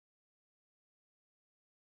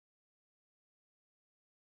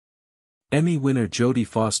Emmy winner Jodie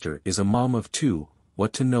Foster is a mom of two.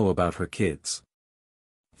 What to know about her kids.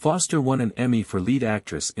 Foster won an Emmy for lead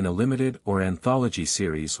actress in a limited or anthology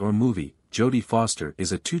series or movie. Jodie Foster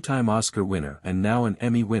is a two-time Oscar winner and now an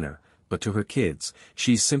Emmy winner, but to her kids,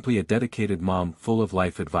 she's simply a dedicated mom full of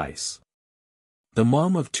life advice. The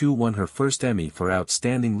mom of two won her first Emmy for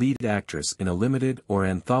Outstanding Lead Actress in a limited or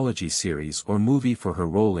anthology series or movie for her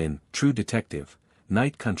role in True Detective,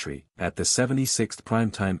 Night Country, at the 76th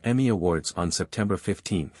Primetime Emmy Awards on September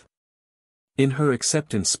 15. In her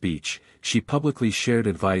acceptance speech, she publicly shared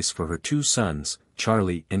advice for her two sons,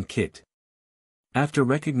 Charlie and Kit. After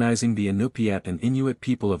recognizing the Inupiat and Inuit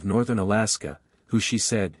people of northern Alaska, who she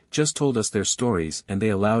said, just told us their stories and they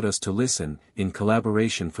allowed us to listen, in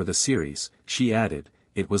collaboration for the series, she added,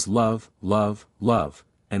 it was love, love, love,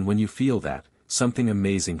 and when you feel that, something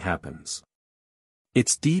amazing happens.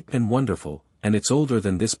 It's deep and wonderful, and it's older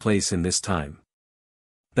than this place in this time.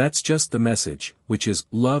 That's just the message, which is,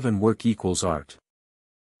 love and work equals art.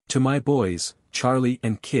 To my boys, Charlie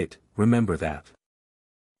and Kit, remember that.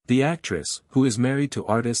 The actress, who is married to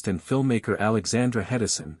artist and filmmaker Alexandra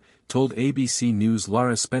Hedison, told ABC News'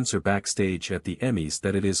 Laura Spencer backstage at the Emmys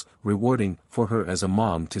that it is rewarding for her as a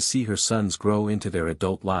mom to see her sons grow into their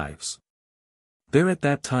adult lives. They're at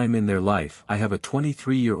that time in their life. I have a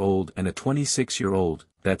 23-year-old and a 26-year-old,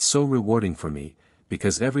 that's so rewarding for me,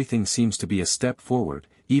 because everything seems to be a step forward,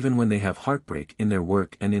 even when they have heartbreak in their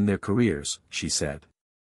work and in their careers, she said.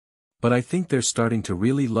 But I think they're starting to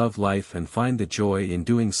really love life and find the joy in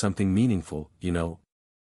doing something meaningful, you know.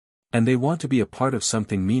 And they want to be a part of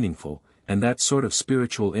something meaningful, and that sort of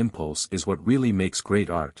spiritual impulse is what really makes great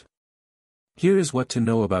art. Here is what to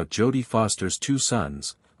know about Jodie Foster's two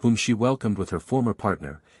sons, whom she welcomed with her former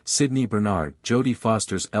partner, Sidney Bernard. Jodie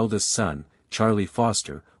Foster's eldest son, Charlie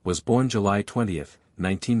Foster, was born July 20,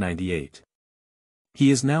 1998.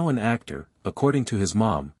 He is now an actor, according to his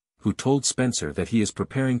mom, who told Spencer that he is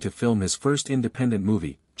preparing to film his first independent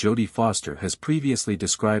movie. Jodie Foster has previously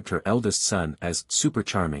described her eldest son as super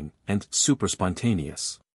charming and super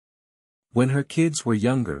spontaneous. When her kids were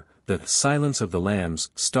younger, the Silence of the Lambs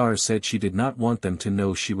star said she did not want them to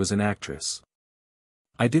know she was an actress.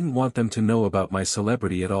 I didn't want them to know about my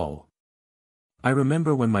celebrity at all. I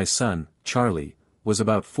remember when my son, Charlie, was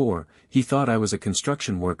about 4, he thought I was a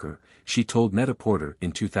construction worker, she told Net-a-Porter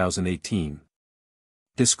in 2018.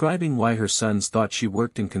 Describing why her sons thought she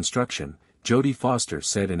worked in construction, Jodie Foster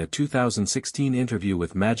said in a 2016 interview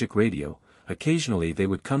with Magic Radio, occasionally they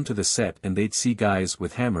would come to the set and they'd see guys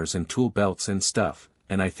with hammers and tool belts and stuff,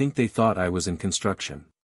 and I think they thought I was in construction.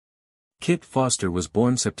 Kit Foster was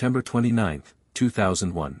born September 29,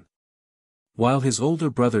 2001. While his older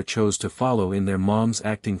brother chose to follow in their mom's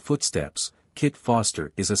acting footsteps, Kit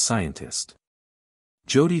Foster is a scientist.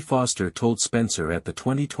 Jodie Foster told Spencer at the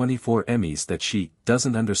 2024 Emmys that she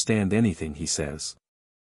doesn't understand anything he says.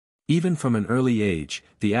 Even from an early age,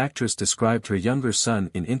 the actress described her younger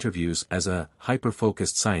son in interviews as a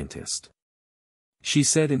hyper-focused scientist. She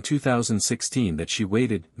said in 2016 that she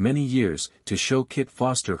waited many years to show Kit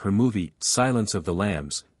Foster her movie, Silence of the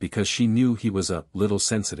Lambs, because she knew he was a little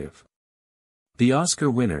sensitive. The Oscar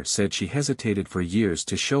winner said she hesitated for years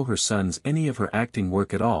to show her sons any of her acting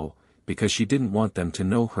work at all, because she didn't want them to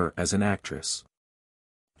know her as an actress.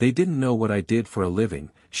 They didn't know what I did for a living,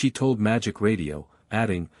 she told Magic Radio,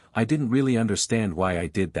 adding, I didn't really understand why I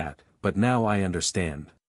did that, but now I understand.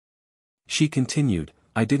 She continued,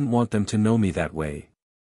 I didn't want them to know me that way.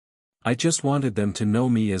 I just wanted them to know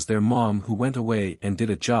me as their mom who went away and did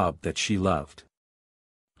a job that she loved.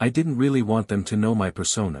 I didn't really want them to know my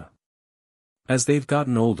persona. As they've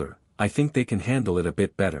gotten older, I think they can handle it a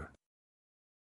bit better.